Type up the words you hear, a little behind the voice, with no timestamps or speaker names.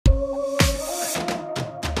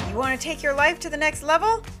You want to take your life to the next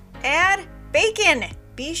level? Add bacon.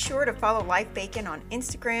 Be sure to follow Life Bacon on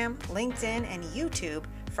Instagram, LinkedIn, and YouTube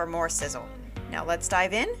for more sizzle. Now let's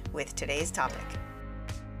dive in with today's topic.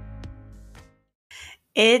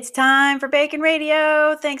 It's time for Bacon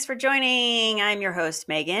Radio. Thanks for joining. I'm your host,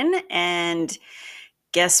 Megan, and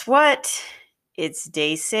guess what? It's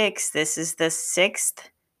day 6. This is the 6th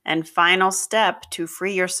and final step to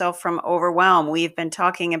free yourself from overwhelm. We've been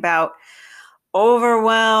talking about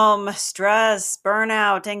overwhelm, stress,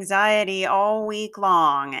 burnout, anxiety all week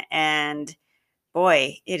long. And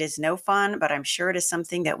boy, it is no fun, but I'm sure it is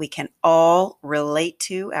something that we can all relate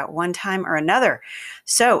to at one time or another.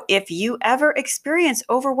 So if you ever experience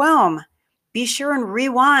overwhelm, be sure and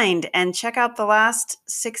rewind and check out the last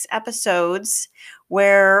 6 episodes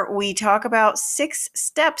where we talk about 6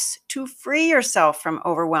 steps to free yourself from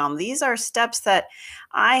overwhelm. These are steps that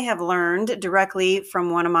I have learned directly from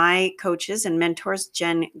one of my coaches and mentors,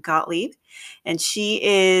 Jen Gottlieb. And she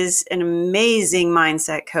is an amazing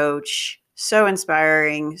mindset coach, so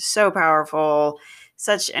inspiring, so powerful,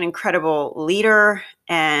 such an incredible leader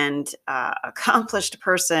and accomplished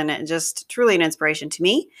person, just truly an inspiration to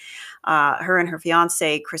me. Her and her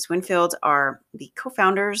fiance, Chris Winfield, are the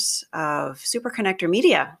co-founders of Super Connector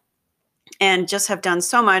Media and just have done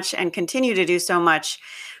so much and continue to do so much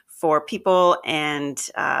for people. And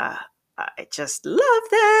I just love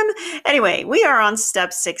them. Anyway, we are on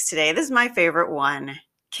step 6 today. This is my favorite one.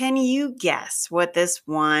 Can you guess what this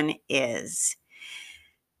one is?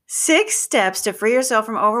 6 steps to free yourself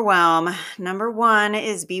from overwhelm. Number 1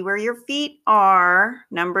 is be where your feet are.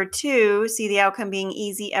 Number 2, see the outcome being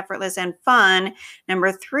easy, effortless, and fun.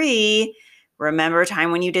 Number 3, remember a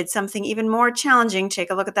time when you did something even more challenging.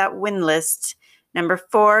 Take a look at that win list. Number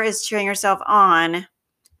 4 is cheering yourself on.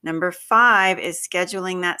 Number 5 is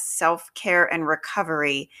scheduling that self-care and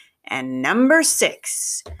recovery. And number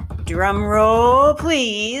 6, drum roll,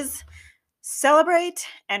 please. Celebrate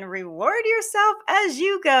and reward yourself as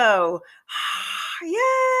you go.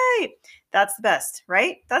 Yay! That's the best,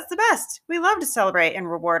 right? That's the best. We love to celebrate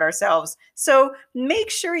and reward ourselves. So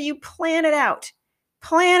make sure you plan it out.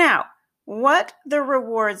 Plan out what the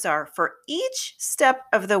rewards are for each step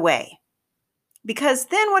of the way. Because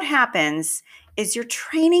then what happens is you're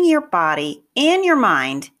training your body and your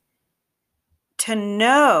mind to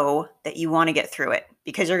know that you want to get through it,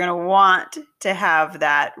 because you're going to want to have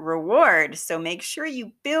that reward. So make sure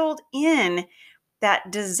you build in that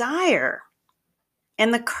desire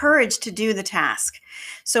and the courage to do the task.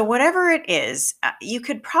 So whatever it is, you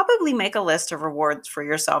could probably make a list of rewards for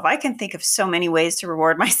yourself. I can think of so many ways to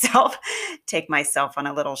reward myself. Take myself on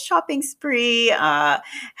a little shopping spree, have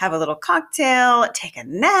a little cocktail, take a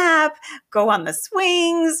nap, go on the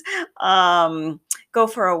swings, go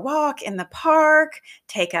for a walk in the park,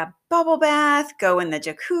 take a bubble bath, go in the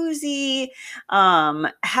jacuzzi,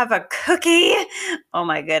 have a cookie. Oh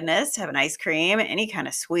my goodness, have an ice cream, any kind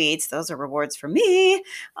of sweets. Those are rewards for me.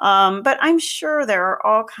 But I'm sure there are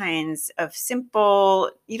all kinds of simple,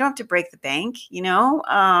 you don't have to break the bank,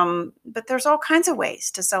 but there's all kinds of ways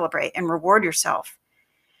to celebrate and reward yourself.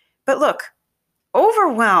 But look,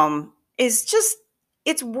 overwhelm is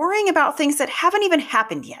it's worrying about things that haven't even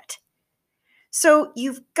happened yet. So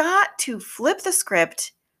you've got to flip the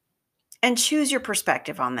script and choose your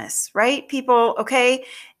perspective on this, right, people? Okay.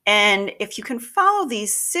 And if you can follow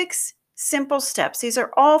these 6 simple steps, these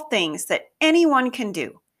are all things that anyone can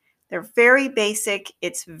do. They're very basic.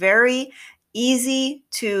 It's very easy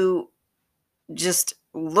to just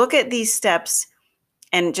look at these steps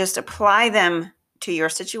and just apply them to your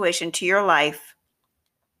situation, to your life,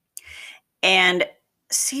 and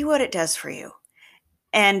see what it does for you.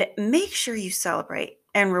 And make sure you celebrate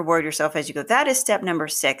and reward yourself as you go. That is step number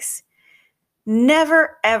 6.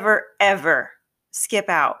 Never, ever, ever skip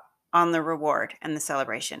out on the reward and the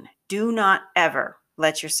celebration. Do not ever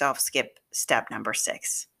let yourself skip step number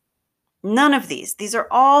 6. None of these. These are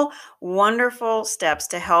all wonderful steps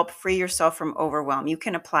to help free yourself from overwhelm. You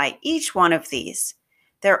can apply each one of these.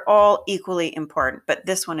 They're all equally important, but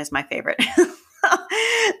this one is my favorite.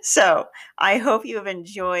 So I hope you have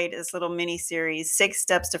enjoyed this little mini series, 6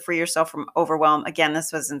 steps to free yourself from overwhelm. Again,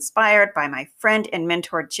 this was inspired by my friend and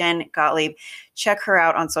mentor, Jen Gottlieb. Check her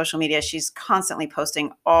out on social media. She's constantly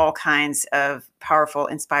posting all kinds of powerful,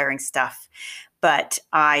 inspiring stuff. But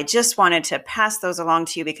I just wanted to pass those along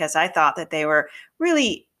to you because I thought that they were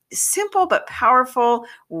really simple but powerful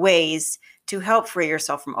ways to help free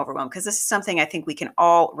yourself from overwhelm, because this is something I think we can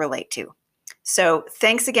all relate to. So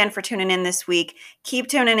thanks again for tuning in this week. Keep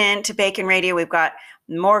tuning in to Bacon Radio. We've got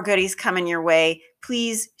more goodies coming your way.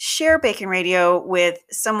 Please share Bacon Radio with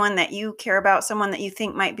someone that you care about, someone that you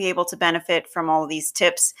think might be able to benefit from all of these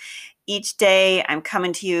tips. Each day, I'm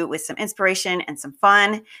coming to you with some inspiration and some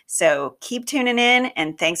fun. So keep tuning in,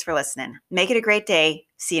 and thanks for listening. Make it a great day.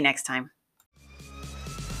 See you next time.